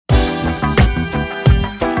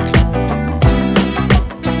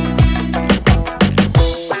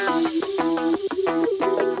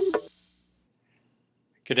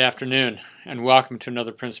Good afternoon, and welcome to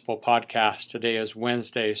another Principal Podcast. Today is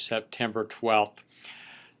Wednesday, September 12th.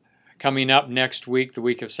 Coming up next week, the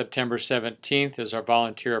week of September 17th, is our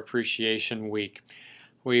Volunteer Appreciation Week.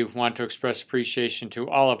 We want to express appreciation to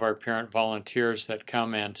all of our parent volunteers that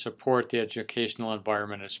come and support the educational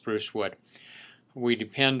environment at Sprucewood. We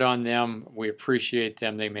depend on them, we appreciate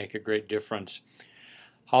them, they make a great difference.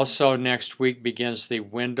 Also, next week begins the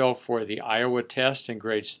window for the Iowa test in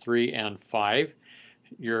grades 3 and 5.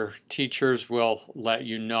 Your teachers will let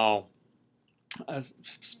you know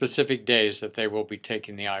specific days that they will be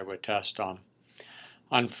taking the Iowa test on.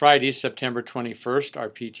 On Friday, September 21st, our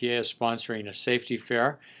PTA is sponsoring a safety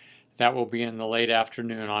fair. That will be in the late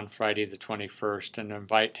afternoon on Friday the 21st, and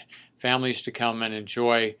invite families to come and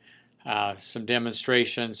enjoy some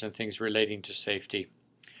demonstrations and things relating to safety.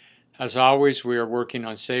 As always, we are working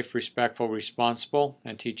on safe, respectful, responsible,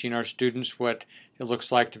 and teaching our students what it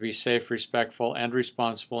looks like to be safe, respectful, and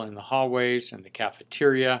responsible in the hallways, in the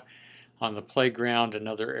cafeteria, on the playground, and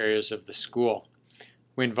other areas of the school.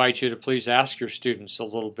 We invite you to please ask your students a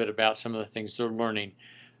little bit about some of the things they're learning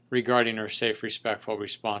regarding our safe, respectful,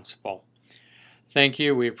 responsible. Thank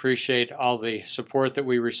you. We appreciate all the support that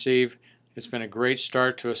we receive. It's been a great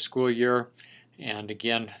start to a school year. And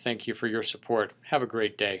again, thank you for your support. Have a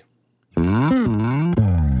great day.